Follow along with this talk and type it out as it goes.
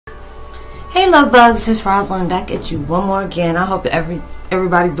Hey love bugs, it's Roslynn back at you one more again. I hope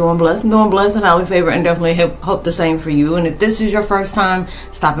everybody's doing blessed and highly favored, and definitely hope the same for you. And if this is your first time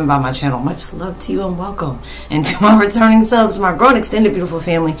stopping by my channel, much love to you and welcome. And to my returning subs, my growing extended beautiful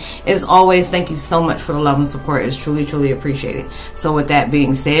family, as always, thank you so much for the love and support. It's truly appreciated. So with that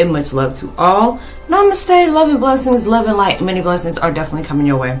being said, much love to all. Namaste, love and blessings, love and light. Many blessings are definitely coming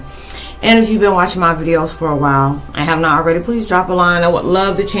your way. And if you've been watching my videos for a while and have not already, please drop a line. I would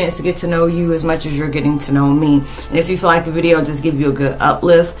love the chance to get to know you as much as you're getting to know me. And if you feel like the video just give you a good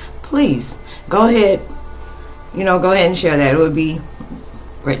uplift, please go ahead, go ahead and share that. It would be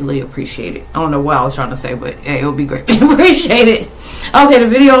greatly appreciated. I don't know what I was trying to say, but hey, it would be greatly appreciated. Okay, the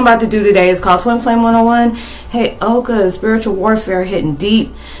video I'm about to do today is called Twin Flame 101. Heyokas, spiritual warfare hitting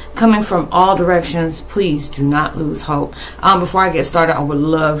deep, coming from all directions. Please do not lose hope. Before I get started, I would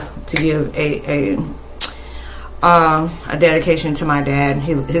love to give a dedication to my dad.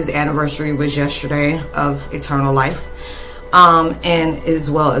 His anniversary was yesterday of eternal life, and as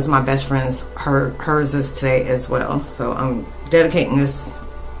well as my best friend's. Hers is today as well. So I'm dedicating this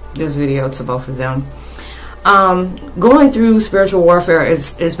video to both of them. Going through spiritual warfare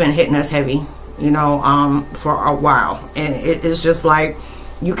it's been hitting us heavy, for a while, and it's just like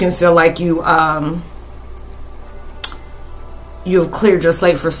you can feel like you've cleared your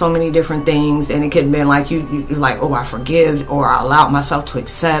slate for so many different things, and it could have been like you're like, oh, I forgive, or I allowed myself to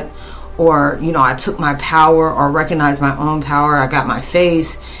accept, or I took my power or recognized my own power, I got my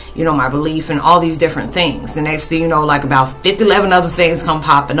faith, my belief, and all these different things. The next thing you know, like about 11 other things come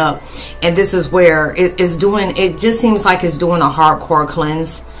popping up, and this is where it just seems like it's doing a hardcore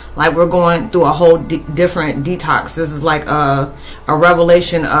cleanse. Like we're going through a whole different detox. This is like a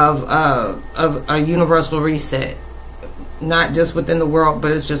revelation of a universal reset, not just within the world,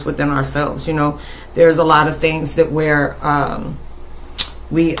 but it's just within ourselves. There's a lot of things that I'm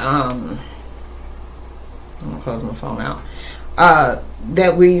gonna close my phone out.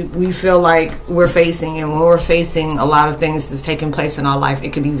 That we feel like we're facing, and when we're facing a lot of things that's taking place in our life,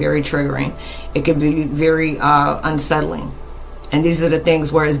 it could be very triggering. It could be very unsettling. And these are the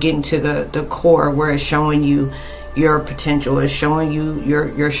things where it's getting to the core, where it's showing you your potential, it's showing you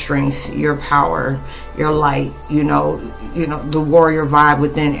your strength, your power, your light, the warrior vibe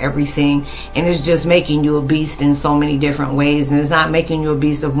within everything. And it's just making you a beast in so many different ways. And it's not making you a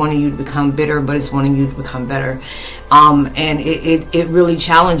beast of wanting you to become bitter, but it's wanting you to become better. And it really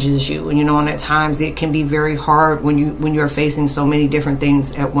challenges you, and at times it can be very hard when you're facing so many different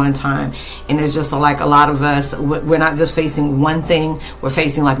things at one time. And it's just like a lot of us, we're not just facing one thing, we're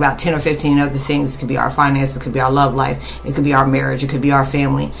facing like about 10 or 15 other things. It could be our finances, it could be our love life, it could be our marriage, it could be our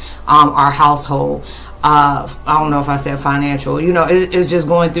family, our household. I don't know if I said financial. It's just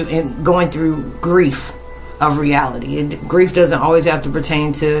going through grief of reality. Grief doesn't always have to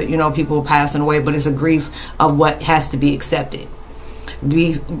pertain to people passing away, but it's a grief of what has to be accepted.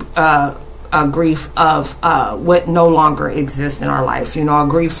 A grief of what no longer exists in our life. A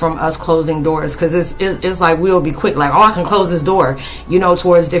grief from us closing doors, because it's like we'll be quick, like, oh, I can close this door,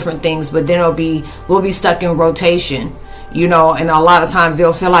 towards different things, but then we'll be stuck in rotation. And a lot of times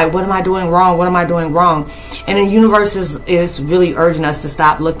they'll feel like, what am I doing wrong? What am I doing wrong? And the universe is really urging us to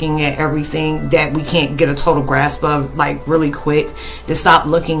stop looking at everything that we can't get a total grasp of, like really quick, to stop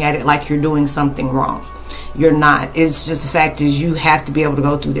looking at it like you're doing something wrong. You're not. It's just the fact is you have to be able to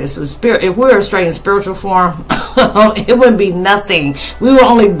go through this. So if we were straight in spiritual form, it wouldn't be nothing. We would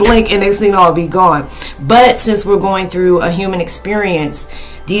only blink and next thing all be gone. But since we're going through a human experience,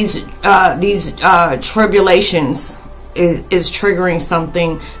 these tribulations is triggering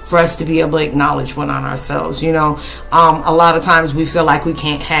something for us to be able to acknowledge one on ourselves. A lot of times we feel like we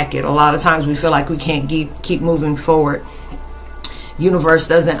can't hack it. A lot of times we feel like we can't keep moving forward. Universe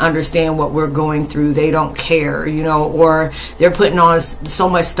doesn't understand what we're going through. They don't care, or they're putting on so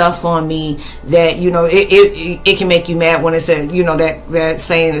much stuff on me that it can make you mad when it says that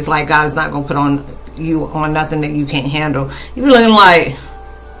saying is like, God is not going to put on you on nothing that you can't handle. You're looking like,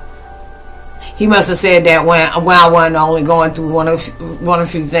 he must have said that when I wasn't only going through one or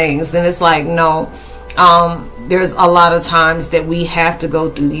few things. And it's like, no, there's a lot of times that we have to go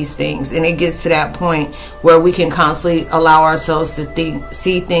through these things, and it gets to that point where we can constantly allow ourselves to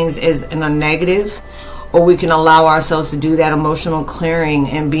see things as in a negative, or we can allow ourselves to do that emotional clearing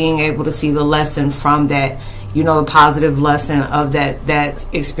and being able to see the lesson from that, the positive lesson of that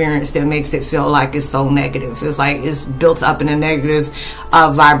experience that makes it feel like it's so negative. It's like it's built up in a negative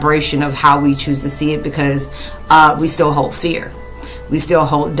vibration of how we choose to see it, because we still hold fear. We still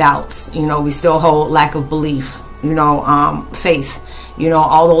hold doubts. We still hold lack of belief, faith,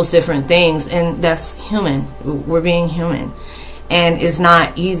 all those different things. And that's human. We're being human. And it's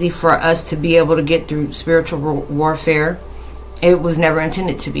not easy for us to be able to get through spiritual warfare. It was never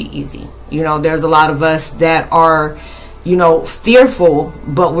intended to be easy. You know, there's a lot of us that are, you know, fearful,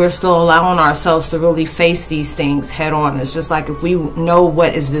 but we're still allowing ourselves to really face these things head on. It's just like if we know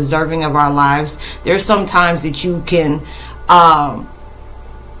what is deserving of our lives, there's some times that you can,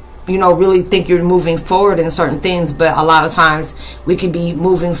 you know, really think you're moving forward in certain things, but a lot of times we can be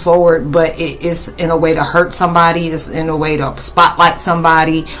moving forward, but it is in a way to hurt somebody, it's in a way to spotlight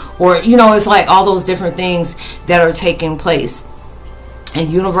somebody, or, you know, it's like all those different things that are taking place. And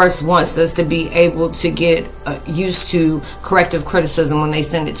universe wants us to be able to get used to corrective criticism when they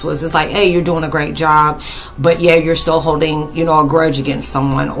send it to us. It's like, hey, you're doing a great job, but yeah, you're still holding, you know, a grudge against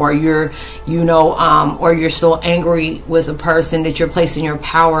someone, or you're, you know, or you're still angry with a person, that you're placing your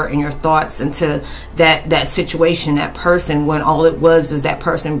power and your thoughts into that situation, that person, when all it was is that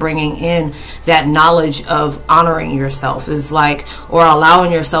person bringing in that knowledge of honoring yourself. Is like, or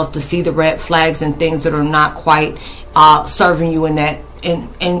allowing yourself to see the red flags and things that are not quite serving you in that,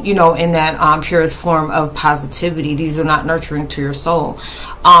 in you know, in that purest form of positivity. These are not nurturing to your soul.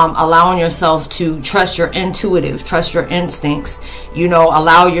 Allowing yourself to trust your intuitive, trust your instincts, you know,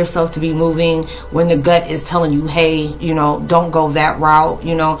 allow yourself to be moving when the gut is telling you, hey, you know, don't go that route,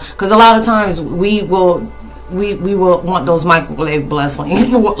 you know, because a lot of times we will want those microwave blessings,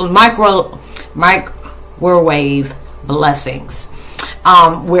 microwave blessings,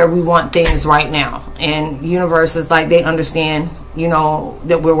 where we want things right now. And universe is like, they understand, you know,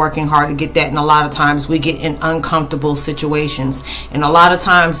 that we're working hard to get that. And a lot of times we get in uncomfortable situations, and a lot of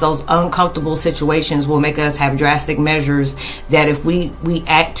times those uncomfortable situations will make us have drastic measures that if we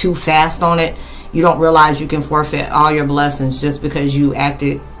act too fast on it, you don't realize you can forfeit all your blessings just because you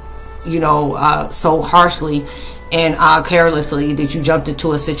acted, you know, so harshly and carelessly, that you jumped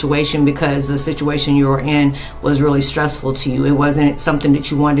into a situation because the situation you were in was really stressful to you. It wasn't something that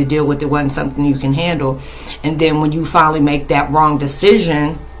you wanted to deal with. It wasn't something you can handle. And then when you finally make that wrong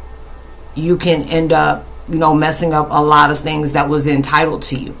decision, you can end up, you know, messing up a lot of things that was entitled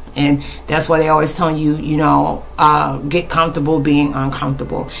to you. And that's why they always tell you, you know, get comfortable being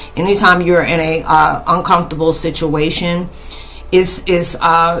uncomfortable. Anytime you're in a uncomfortable situation, it's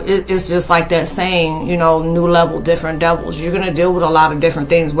just like that saying, you know, new level, different devils. You're going to deal with a lot of different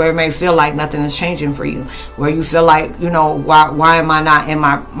things where it may feel like nothing is changing for you, where you feel like, you know, why am I not in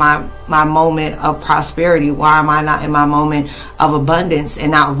my moment of prosperity? Why am I not in my moment of abundance?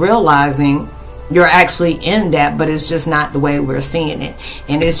 And not realizing you're actually in that, but it's just not the way we're seeing it.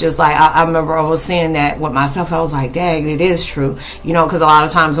 And it's just like, I remember I was saying that with myself. I was like, dang, it is true. You know, because a lot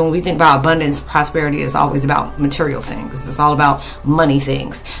of times when we think about abundance, prosperity is always about material things. It's all about money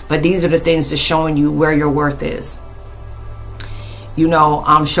things. But these are the things that's showing you where your worth is. You know,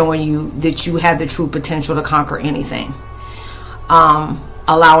 I'm showing you that you have the true potential to conquer anything.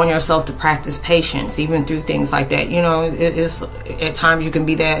 Allowing yourself to practice patience even through things like that. You know, it's at times you can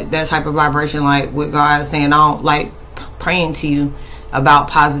be that type of vibration, like with God saying, I don't like praying to you about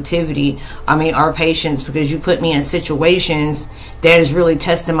positivity, or patience, because you put me in situations that is really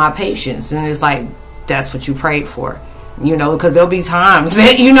testing my patience. And it's like, that's what you prayed for. You know, because there'll be times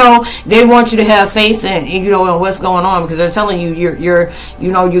that, you know, they want you to have faith in, you know, in what's going on, because they're telling you you're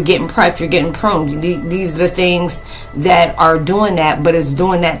getting prepped, you're getting pruned. These are the things that are doing that, but it's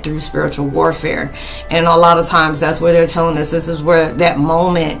doing that through spiritual warfare. And a lot of times that's where they're telling us, this is where that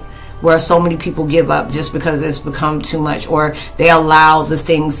moment where so many people give up just because it's become too much, or they allow the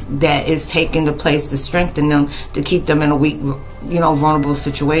things that is taking the place to strengthen them, to keep them in a weak, you know, vulnerable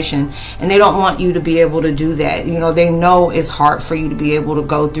situation. And they don't want you to be able to do that. You know, they know it's hard for you to be able to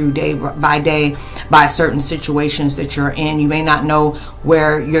go through day by day by certain situations that you're in. You may not know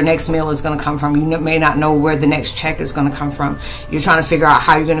where your next meal is going to come from. You may not know where the next check is going to come from. You're trying to figure out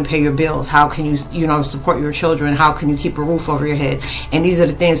how you're going to pay your bills. How can you, you know, support your children? How can you keep a roof over your head? And these are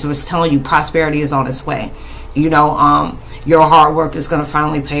the things that was telling you prosperity is on its way. You know, your hard work is going to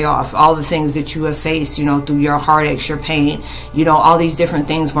finally pay off. All the things that you have faced, you know, through your heartaches, your pain, you know, all these different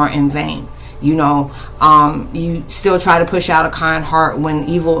things weren't in vain. You know, you still try to push out a kind heart when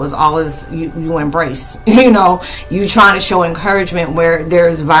evil is all you embrace. You know, you trying to show encouragement where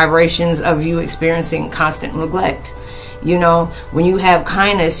there's vibrations of you experiencing constant neglect. You know, when you have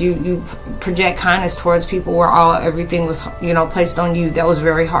kindness, you project kindness towards people where everything was, you know, placed on you that was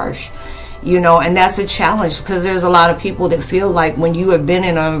very harsh. You know, and that's a challenge, because there's a lot of people that feel like when you have been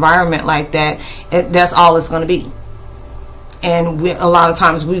in an environment like that, that's all it's going to be. And a lot of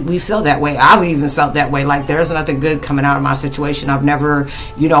times we feel that way. I've even felt that way. Like, there's nothing good coming out of my situation. I've never,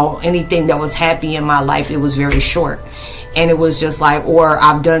 you know, anything that was happy in my life, it was very short. and it was just like, or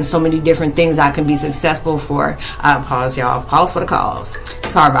I've done so many different things I can be successful for. Pause, y'all. Pause for the cause.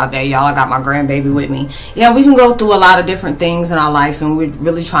 Sorry about that, y'all. I got my grandbaby with me. Yeah, we can go through a lot of different things in our life, and we're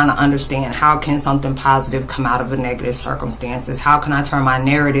really trying to understand how can something positive come out of a negative circumstances. How can I turn my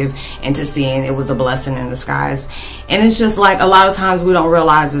narrative into seeing it was a blessing in disguise? And it's just like a lot of times we don't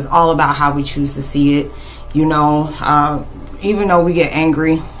realize it's all about how we choose to see it. You know, even though we get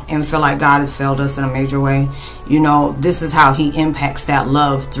angry and feel like God has failed us in a major way, you know, this is how he impacts that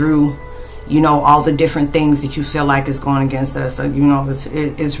love through, you know, all the different things that you feel like is going against us. So, you know,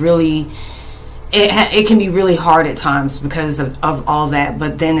 it's really, it can be really hard at times because of all that.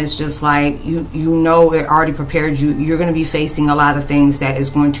 But then it's just like, you know, it already prepared you. You're going to be facing a lot of things that is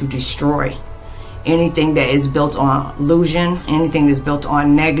going to destroy anything that is built on illusion, anything that's built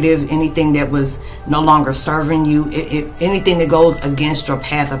on negative, anything that was no longer serving you, anything that goes against your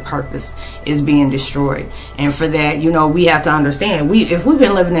path of purpose is being destroyed. And for that, you know, we have to understand, if we've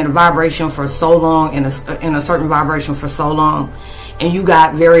been living in a vibration for so long, in a certain vibration for so long, and you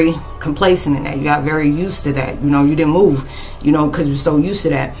got very complacent in that, you got very used to that, you know, you didn't move, you know, because you're so used to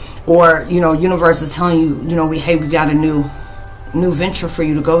that, or, you know, universe is telling you, you know, hey, we got a new venture for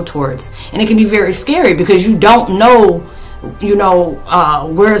you to go towards, and it can be very scary because you don't know, you know,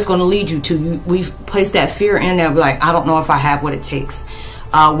 where it's going to lead you to. We've placed that fear in there, like, I don't know if I have what it takes.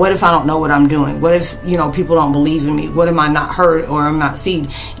 What if I don't know what I'm doing? What if, you know, people don't believe in me? What am I not heard or I'm not seen?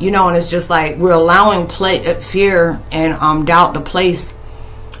 You know, and it's just like we're allowing fear and doubt to place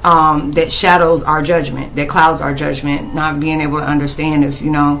that shadows our judgment, that clouds our judgment, not being able to understand if,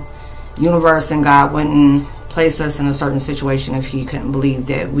 you know, universe and God wouldn't place us in a certain situation if he couldn't believe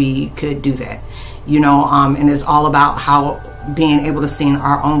that we could do that, you know. And it's all about how being able to see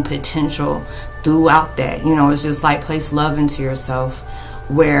our own potential throughout that, you know. It's just like place love into yourself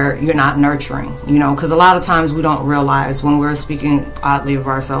where you're not nurturing, you know, because a lot of times we don't realize when we're speaking oddly of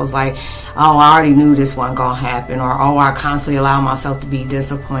ourselves, like, oh, I already knew this wasn't gonna happen, or oh, I constantly allow myself to be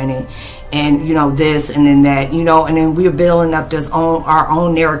disappointed, and, you know, this and then that, you know, and then we're building up this our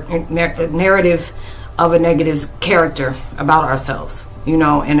own narrative of a negative character about ourselves, you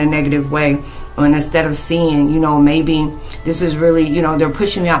know, in a negative way. And instead of seeing, you know, maybe this is really, you know, they're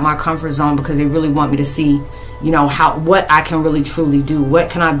pushing me out my comfort zone because they really want me to see, you know, what I can really truly do. What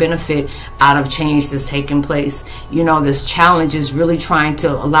can I benefit out of change that's taking place? You know, this challenge is really trying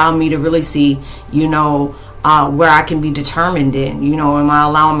to allow me to really see, you know, where I can be determined in, you know, am I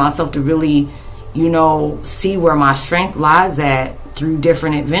allowing myself to really, you know, see where my strength lies at through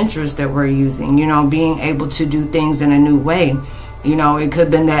different adventures that we're using, you know, being able to do things in a new way. You know, it could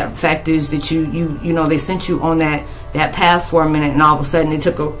have been that fact is that you know, they sent you on that path for a minute, and all of a sudden it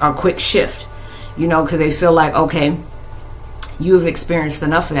took a quick shift, you know, because they feel like, okay, you have experienced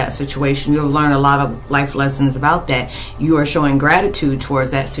enough of that situation. You have learned a lot of life lessons about that. You are showing gratitude towards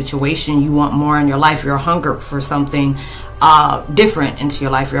that situation. You want more in your life. You're hungry for something different into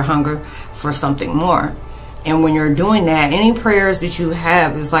your life. You're hungry for something more. And when you're doing that, any prayers that you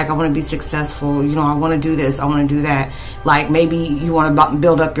have is like, I want to be successful, you know, I want to do this, I want to do that. Like maybe you want to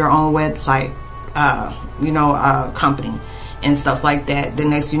build up your own website, you know, company and stuff like that. The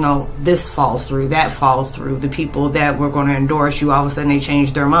next, you know, this falls through, that falls through. The people that were going to endorse you, all of a sudden they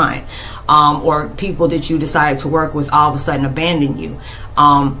changed their mind. Or people that you decided to work with all of a sudden abandon you.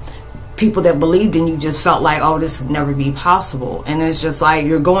 People that believed in you just felt like, oh, this would never be possible. And it's just like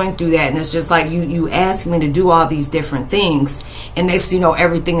you're going through that, and it's just like you ask me to do all these different things, and next, you know,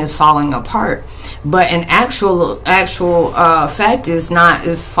 everything is falling apart. But an actual fact is not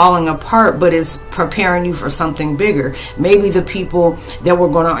is falling apart, but it's preparing you for something bigger. Maybe the people that were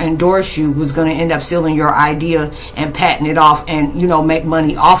going to endorse you was going to end up stealing your idea and patent it off, and, you know, make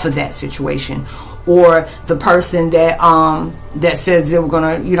money off of that situation. Or the person that that says they were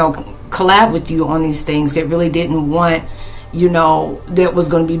going to, you know, collab with you on these things that really didn't want, you know, that was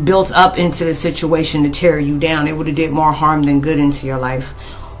going to be built up into the situation to tear you down. It would have did more harm than good into your life.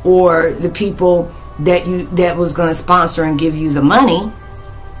 Or the people that was going to sponsor and give you the money,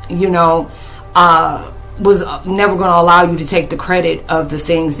 you know, was never going to allow you to take the credit of the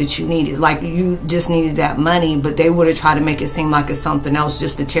things that you needed. Like you just needed that money, but they would have tried to make it seem like it's something else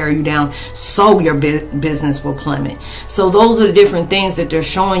just to tear you down so your business will plummet. So those are the different things that they're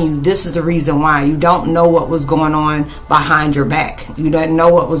showing you. This is the reason why you don't know what was going on behind your back. You didn't know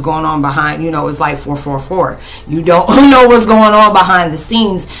what was going on behind, you know, it's like 444. You don't know what's going on behind the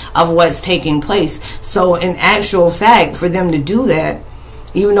scenes of what's taking place. So in actual fact, for them to do that,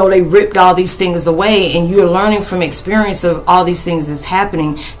 even though they ripped all these things away, and you're learning from experience of all these things that's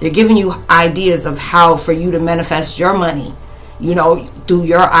happening, they're giving you ideas of how for you to manifest your money, you know, through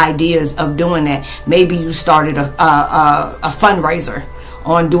your ideas of doing that. Maybe you started a fundraiser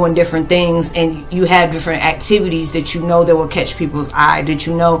on doing different things, and you have different activities that you know that will catch people's eye, that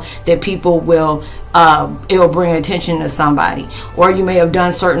you know that people will it'll bring attention to somebody. Or you may have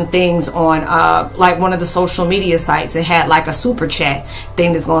done certain things on like one of the social media sites. It had like a super chat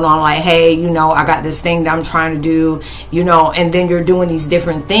thing that's going on, like, hey, you know, I got this thing that I'm trying to do, you know, and then you're doing these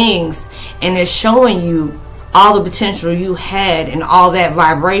different things, and it's showing you all the potential you had and all that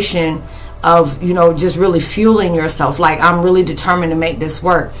vibration of, you know, just really fueling yourself, like, I'm really determined to make this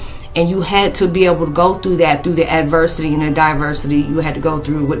work. And you had to be able to go through that, through the adversity and the diversity you had to go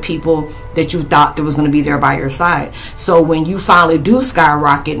through with people that you thought that was going to be there by your side. So when you finally do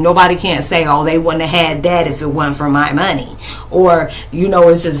skyrocket, nobody can't say, oh, they wouldn't have had that if it wasn't for my money. Or, you know,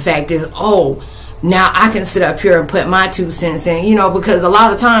 it's just the fact is, oh, now I can sit up here and put my 2 cents in, you know, because a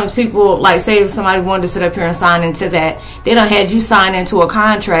lot of times people, like, say if somebody wanted to sit up here and sign into that, they done had you sign into a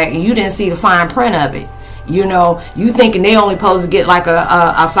contract and you didn't see the fine print of it. You know, you thinking they only supposed to get like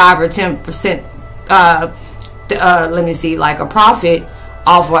a 5 or 10%, let me see, like a profit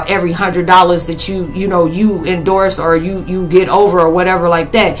off of every $100 that you know, you endorse or you get over or whatever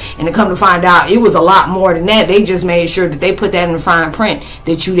like that. And to come to find out, it was a lot more than that. They just made sure that they put that in the fine print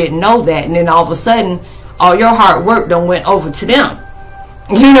that you didn't know that. And then all of a sudden, all your hard work done went over to them.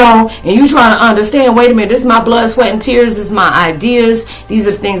 You know, and you trying to understand, wait a minute, this is my blood, sweat, and tears. This is my ideas. These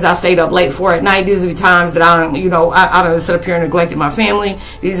are things I stayed up late for at night. These are the times that I don't sit up here and neglected my family.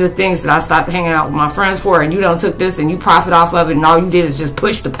 These are things that I stopped hanging out with my friends for, and you done took this and you profit off of it, and all you did is just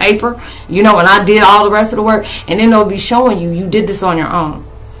push the paper, you know, and I did all the rest of the work. And then they'll be showing you did this on your own.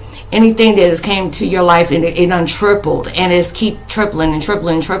 Anything that has came to your life and it untripled, and it's keep tripling and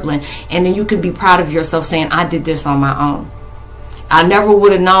tripling and tripling, and then you can be proud of yourself saying, I did this on my own. I never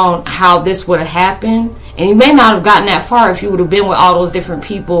would have known how this would have happened, and you may not have gotten that far if you would have been with all those different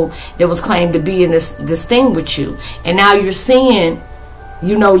people that was claimed to be in this thing with you. And now you're seeing,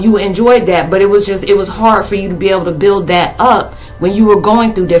 you know, you enjoyed that, but it was hard for you to be able to build that up when you were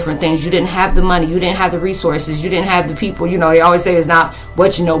going through different things. You didn't have the money, you didn't have the resources, you didn't have the people. You know, they always say it's not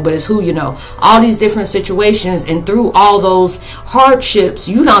what you know, but it's who you know. All these different situations, and through all those hardships,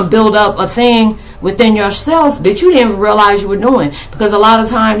 you done build up a thing within yourself that you didn't realize you were doing. Because a lot of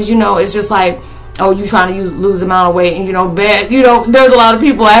times, you know, it's just like, oh, you trying to lose amount of weight, and you know, bad, you know, there's a lot of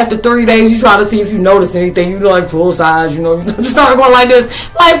people after 3 days you try to see if you notice anything. You like full size, you know, you start going like this,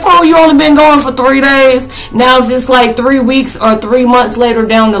 like, bro, you only been going for 3 days. Now if it's like 3 weeks or 3 months later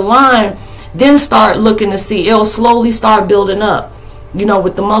down the line, then start looking to see, it'll slowly start building up, you know,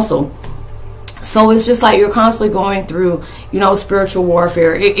 with the muscle. So it's just like you're constantly going through, you know, spiritual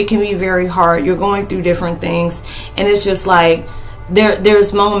warfare. It can be very hard. You're going through different things, and it's just like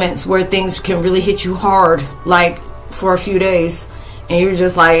there's moments where things can really hit you hard, like for a few days, and you're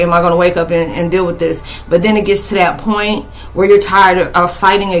just like, am I going to wake up and deal with this? But then it gets to that point where you're tired of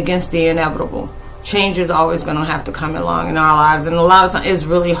fighting against the inevitable. Change is always going to have to come along in our lives, and a lot of times it's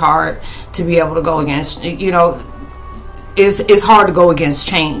really hard to be able to go against, you know, it's hard to go against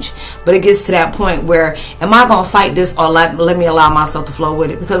change. But it gets to that point where, am I going to fight this, or let me allow myself to flow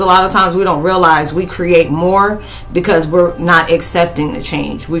with it? Because a lot of times we don't realize we create more because we're not accepting the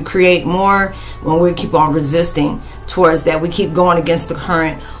change. We create more when we keep on resisting towards that. We keep going against the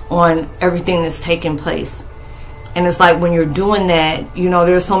current on everything that's taking place. And it's like when you're doing that, you know,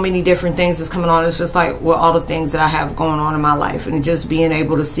 there's so many different things that's coming on. It's just like, well, all the things that I have going on in my life, and just being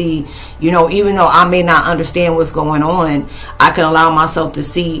able to see, you know, even though I may not understand what's going on, I can allow myself to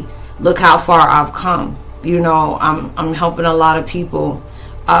see, look how far I've come. You know, I'm helping a lot of people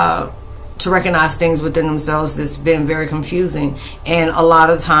to recognize things within themselves that's been very confusing. And a lot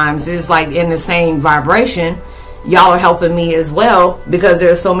of times it's like in the same vibration, y'all are helping me as well, because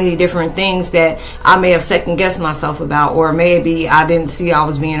there's so many different things that I may have second guessed myself about, or maybe I didn't see I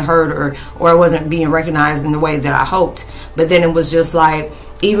was being heard, or I wasn't being recognized in the way that I hoped. But then it was just like,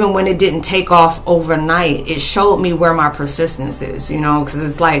 even when it didn't take off overnight, it showed me where my persistence is, you know, because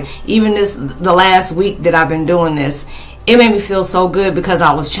it's like, even the last week that I've been doing this, it made me feel so good because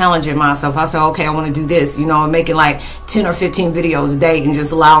I was challenging myself. I said, okay, I want to do this, you know, making like 10 or 15 videos a day, and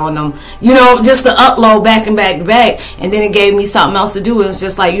just allowing them, you know, just to upload back and back to back. And then it gave me something else to do. It was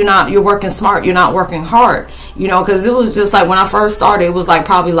just like, you're working smart, you're not working hard, you know, because it was just like when I first started, it was like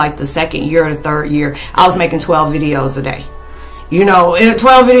probably like the second year or the third year, I was making 12 videos a day. You know, in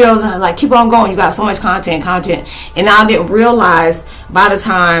 12 videos, I'm like, keep on going. You got so much content. And I didn't realize by the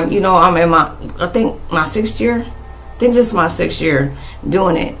time, you know, I'm in I think my 6th year. I think this is my 6th year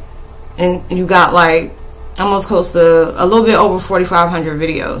doing it, and you got like almost close to a little bit over 4,500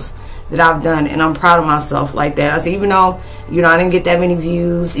 videos that I've done, and I'm proud of myself like that. I said, even though, you know, I didn't get that many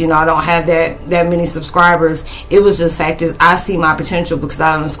views, you know, I don't have that many subscribers, it was the fact is I see my potential because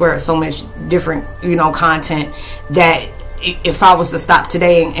I done squared so much different, you know, content that if I was to stop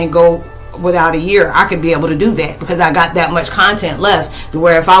today and go without a year, I could be able to do that because I got that much content left to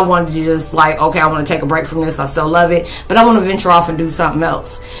where if I wanted to just like, okay, I want to take a break from this, I still love it, but I want to venture off and do something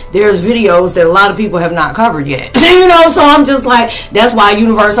else. There's videos that a lot of people have not covered yet. You know, so I'm just like, that's why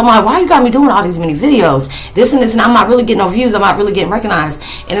universe, I'm like, why you got me doing all these many videos, this and this, and I'm not really getting no views, I'm not really getting recognized.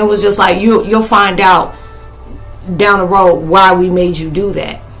 And it was just like, you'll find out down the road why we made you do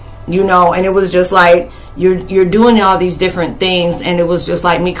that, you know. And it was just like, you're doing all these different things, and it was just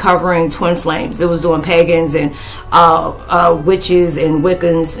like me covering twin flames. It was doing pagans and witches and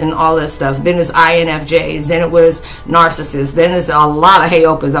Wiccans and all that stuff. Then it's INFJs. Then it was narcissists. Then it's a lot of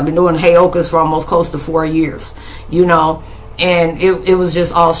Heyokas. I've been doing Heyokas for almost close to 4 years, you know. And it was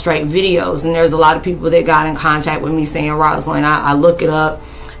just all straight videos. And there's a lot of people that got in contact with me saying, Roslynn, I look it up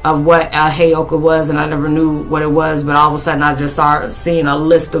of what a Heyoka was, and I never knew what it was, but all of a sudden I just started seeing a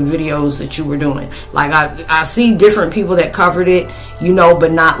list of videos that you were doing. Like I see different people that covered it, you know,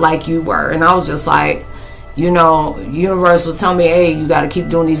 but not like you were. And I was just like, you know, universe was telling me, hey, you got to keep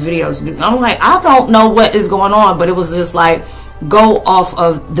doing these videos. I'm like, I don't know what is going on, but it was just like, go off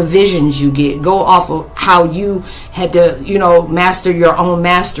of the visions you get, go off of how you had to, you know, master your own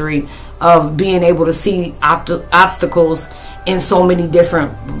mastery of being able to see obstacles in so many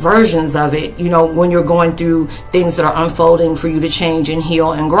different versions of it, you know, when you're going through things that are unfolding for you to change and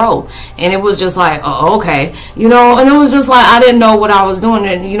heal and grow. And it was just like, oh, okay, you know. And it was just like, I didn't know what I was doing.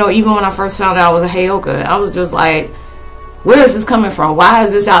 And, you know, even when I first found out I was a Heyoka, I was just like, where is this coming from? Why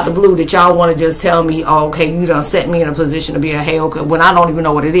is this out the blue that y'all want to just tell me, oh, okay, you done set me in a position to be a Heyoka when I don't even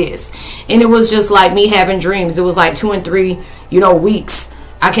know what it is? And it was just like me having dreams. It was like 2 and 3, you know, weeks.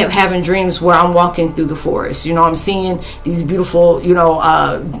 I kept having dreams where I'm walking through the forest. You know, I'm seeing these beautiful, you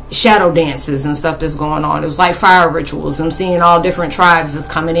know, shadow dances and stuff that's going on. It was like fire rituals. I'm seeing all different tribes that's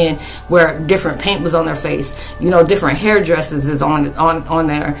coming in where different paint was on their face. You know, different hairdresses is on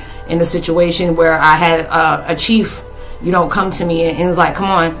there in the situation where I had a chief, you know, come to me and was like,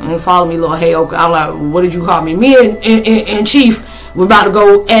 come on and follow me, little Heyoka. I'm like, what did you call me? Me and Chief, we're about to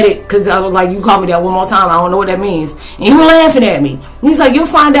go at it because I was like, you call me that one more time, I don't know what that means. And he was laughing at me. He's like, you'll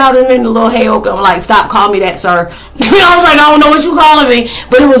find out in a minute, little Heyoka. I'm like, stop calling me that, sir. You know, I was like, I don't know what you calling me.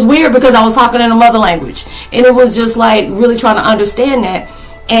 But it was weird because I was talking in a mother language. And it was just like really trying to understand that.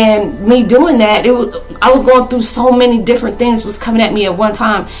 And me doing that, I was going through so many different things was coming at me at one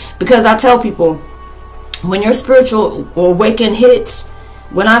time. Because I tell people, when your spiritual awakening hits,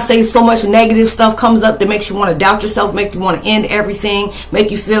 when I say so much negative stuff comes up that makes you want to doubt yourself, make you want to end everything, make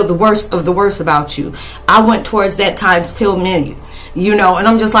you feel the worst of the worst about you, I went towards that time till minute, you know. And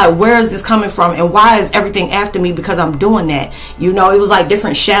I'm just like, where is this coming from, and why is everything after me? Because I'm doing that, you know. It was like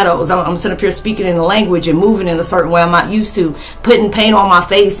different shadows. I'm sitting up here speaking in a language and moving in a certain way I'm not used to, putting paint on my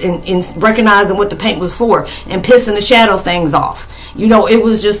face and recognizing what the paint was for and pissing the shadow things off. You know, it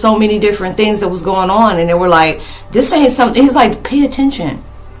was just so many different things that was going on, and they were like, this ain't something. He's like, pay attention.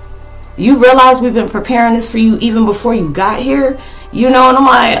 You realize we've been preparing this for you even before you got here? You know. And I'm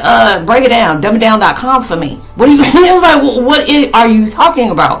like, break it down, dumbitdown.com for me. What do you, it was like, well, what are you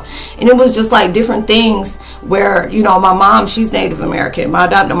talking about? And it was just like different things where, you know, my mom, she's Native American. My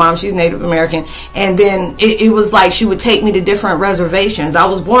adopted mom, she's Native American. And then it was like she would take me to different reservations. I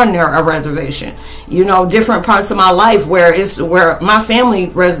was born near a reservation. You know, different parts of my life where my family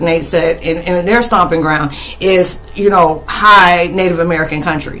resonates at in their stomping ground is, you know, high Native American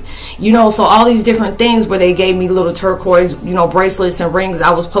country. You know, so all these different things where they gave me little turquoise, you know, bracelets and rings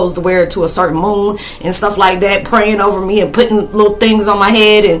I was supposed to wear to a certain moon and stuff like that, praying over me and putting little things on my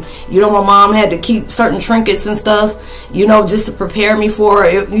head. And, you know, my mom had to keep certain trinkets and stuff, you know, just to prepare me for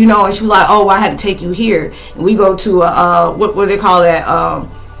it, you know. And she was like, oh, I had to take you here. And we go to what do they call that?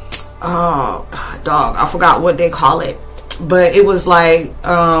 Oh God, dog, I forgot what they call it, but it was like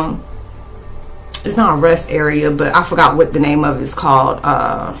it's not a rest area, but I forgot what the name of it's called.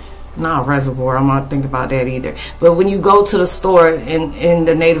 Not a reservoir, I'm not thinking about that either. But when you go to the store in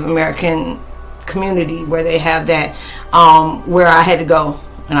the Native American community where they have that, where I had to go,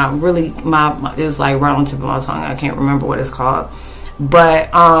 and I really, it was like right on the tip of my tongue, I can't remember what it's called, but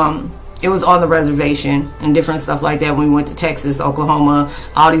it was on the reservation and different stuff like that when we went to Texas, Oklahoma,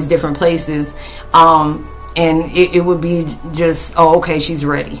 all these different places. And it would be just, oh, okay, she's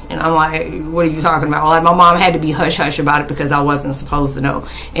ready. And I'm like, what are you talking about? Like, my mom had to be hush-hush about it because I wasn't supposed to know.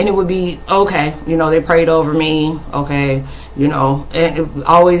 And it would be, okay, you know, they prayed over me, okay, you know. And it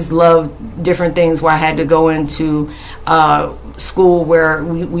always loved different things where I had to go into school where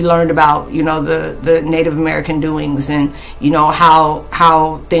we learned about, you know, the Native American doings and, you know,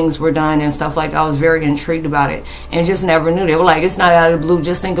 how things were done and stuff like that. I was very intrigued about it and just never knew. They were like, it's not out of the blue.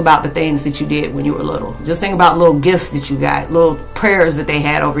 Just think about the things that you did when you were little. Just think about little gifts that you got, little prayers that they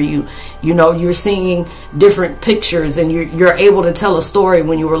had over you. You know, you're seeing different pictures and you're able to tell a story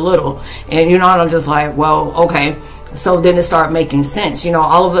when you were little. And, you know, and I'm just like, well, okay. So then it started making sense. You know,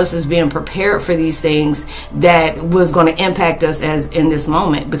 all of us is being prepared for these things that was going to impact us as in this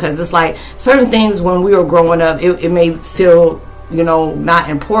moment, because it's like certain things when we were growing up, it may feel, you know, not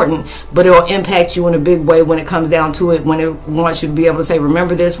important, but it will impact you in a big way when it comes down to it, when it wants you to be able to say,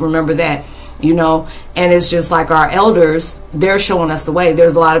 remember this, remember that, you know. And it's just like our elders, they're showing us the way.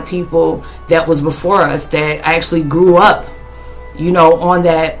 There's a lot of people that was before us that actually grew up, you know, on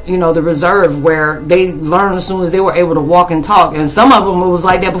that, you know, the reserve, where they learned as soon as they were able to walk and talk. And some of them, it was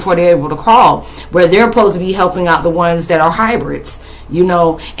like that before they were able to crawl, where they're supposed to be helping out the ones that are hybrids, you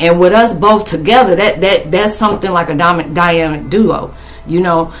know. And with us both together, that's something like a dynamic duo, you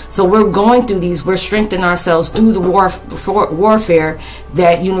know. So we're going through these, we're strengthening ourselves through the warfare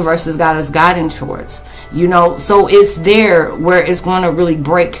that universe has got us guiding towards, you know. So it's there where it's going to really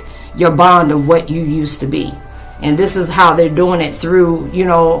break your bond of what you used to be. And this is how they're doing it through, you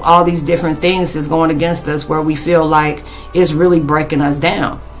know, all these different things that's going against us, where we feel like it's really breaking us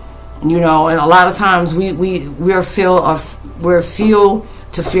down, you know. And a lot of times we're fuel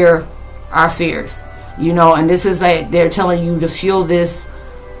to fear our fears, you know. And this is like they're telling you to fuel this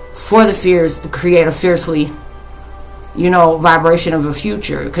for the fears, to create a fiercely, you know, vibration of a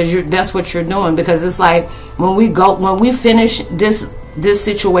future, because that's what you're doing. Because it's like when we finish this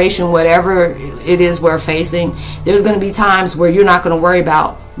situation, whatever it is we're facing, there's going to be times where you're not going to worry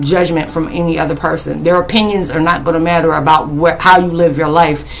about judgment from any other person. Their opinions are not going to matter about how you live your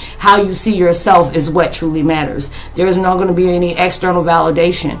life. How you see yourself is what truly matters. There's not going to be any external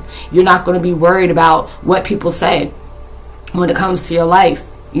validation. You're not going to be worried about what people say when it comes to your life.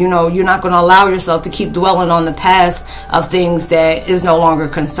 You know, you're not going to allow yourself to keep dwelling on the past of things that is no longer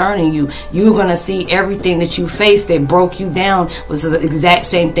concerning you. You're going to see everything that you faced that broke you down was the exact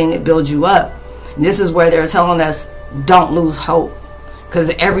same thing that built you up. And this is where they're telling us, don't lose hope. Because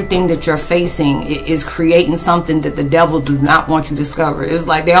everything that you're facing is creating something that the devil do not want you to discover. It's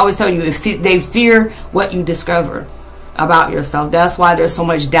like they always tell you, if they fear what you discover about yourself. That's why there's so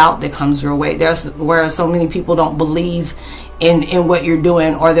much doubt that comes your way. There's where so many people don't believe in what you're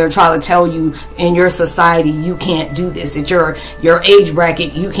doing, or they're trying to tell you in your society you can't do this. At your age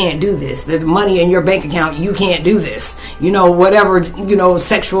bracket, you can't do this. The money in your bank account, you can't do this. You know, whatever, you know,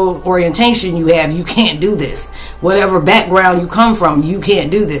 sexual orientation you have, you can't do this. Whatever background you come from, you can't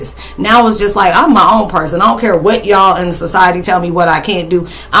do this. Now it's just like, I'm my own person. I don't care what y'all in society tell me what I can't do.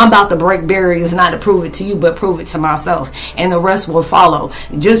 I'm about to break barriers, not to prove it to you, but prove it to myself, and the rest will follow.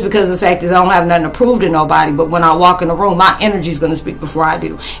 Just because the fact is I don't have nothing to prove to nobody, but when I walk in the room, my energy is going to speak before I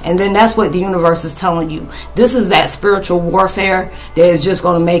do. And then that's what the universe is telling you. This is that spiritual warfare that is just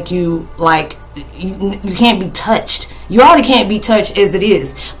going to make you like, you can't be touched. You already can't be touched as it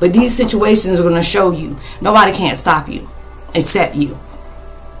is, but these situations are going to show you nobody can't stop you except you.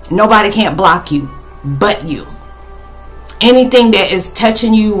 Nobody can't block you but you. Anything that is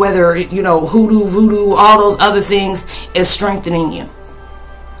touching you, whether, you know, hoodoo, voodoo, all those other things, is strengthening you.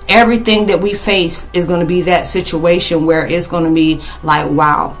 Everything that we face is going to be that situation where it's going to be like,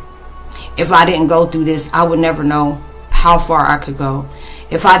 wow, if I didn't go through this, I would never know how far I could go.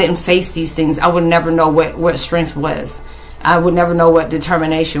 If I didn't face these things, I would never know what strength was. I would never know what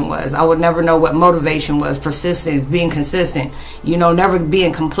determination was. I would never know what motivation was, persistence, being consistent, you know, never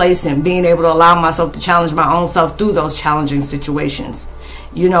being complacent, being able to allow myself to challenge my own self through those challenging situations.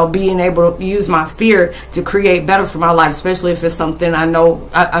 You know, being able to use my fear to create better for my life, especially if it's something I know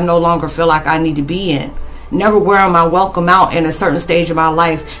I no longer feel like I need to be in. Never wearing my welcome out in a certain stage of my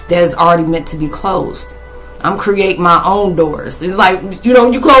life that is already meant to be closed. I'm creating my own doors. It's like, you know,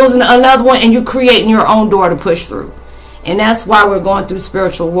 you closing another one and you're creating your own door to push through. And that's why we're going through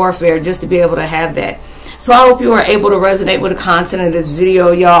spiritual warfare, just to be able to have that. So I hope you are able to resonate with the content of this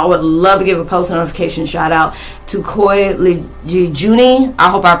video, y'all. I would love to give a post notification shout out to Mckoy Lijuni. I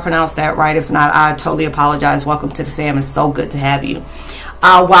hope I pronounced that right. If not, I totally apologize. Welcome to the fam. It's so good to have you.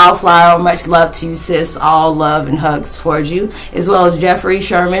 Wildflower, much love to you, sis. All love and hugs towards you. As well as Jeffrey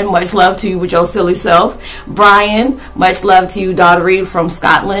Sherman, much love to you with your silly self. Brian, much love to you. Daughtery from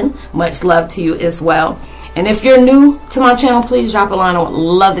Scotland, much love to you as well. And if you're new to my channel, please drop a line. I would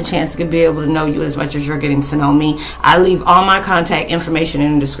love the chance to be able to know you as much as you're getting to know me. I leave all my contact information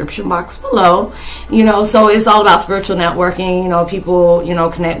in the description box below. You know, so it's all about spiritual networking. You know, people, you know,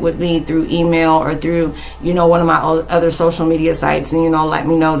 connect with me through email or through, you know, one of my other social media sites, and, you know, let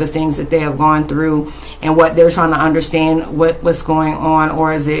me know the things that they have gone through and what they're trying to understand, what's going on,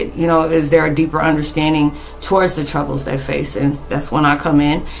 or is it, you know, is there a deeper understanding towards the troubles they face? And that's when I come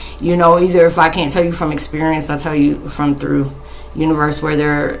in. You know, either if I can't tell you from experience, I'll tell you from through universe, where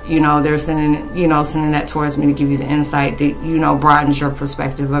they're, you know, they're sending that towards me to give you the insight that, you know, broadens your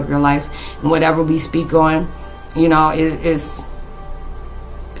perspective of your life. And whatever we speak on, you know, is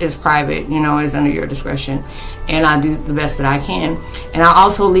private, you know, is under your discretion, and I do the best that I can. And I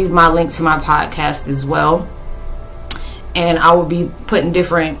also leave my link to my podcast as well, and I will be putting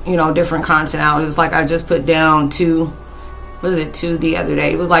different, you know, different content out. It's like I just put down two the other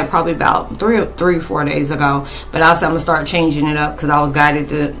day. It was like probably about three or 4 days ago, but I said I'm gonna start changing it up because I was guided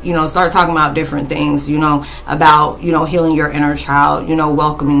to, you know, start talking about different things, you know, about, you know, healing your inner child, you know,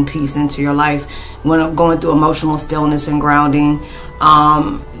 welcoming peace into your life when I'm going through emotional stillness and grounding,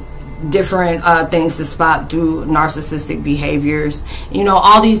 different things to spot through narcissistic behaviors, you know,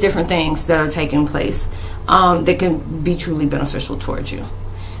 all these different things that are taking place that can be truly beneficial towards you.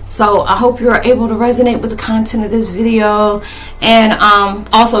 So I hope you're able to resonate with the content of this video. And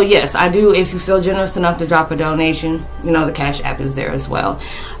also, yes, I do, if you feel generous enough to drop a donation, you know, the Cash App is there as well.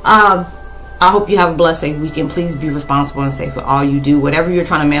 I hope you have a blessed weekend. Please be responsible and safe with all you do. Whatever you're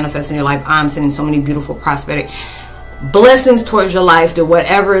trying to manifest in your life, I'm sending so many beautiful prosperity blessings towards your life, that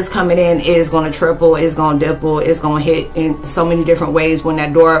whatever is coming in is going to triple, is going to dimple, is going to hit in so many different ways. When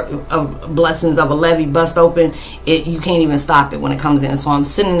that door of blessings of a levee bust open, you can't even stop it when it comes in. So I'm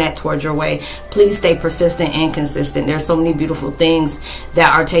sending that towards your way. Please stay persistent and consistent. There's so many beautiful things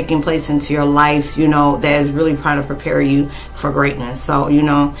that are taking place into your life, you know, that is really trying to prepare you for greatness. So, you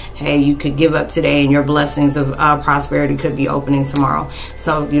know, hey, you could give up today and your blessings of prosperity could be opening tomorrow.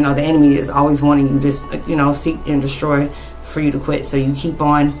 So, you know, the enemy is always wanting you to, you know, seek and destroy for you to quit. So you keep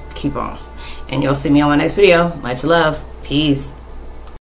on, and you'll see me on my next video. Much love. Peace.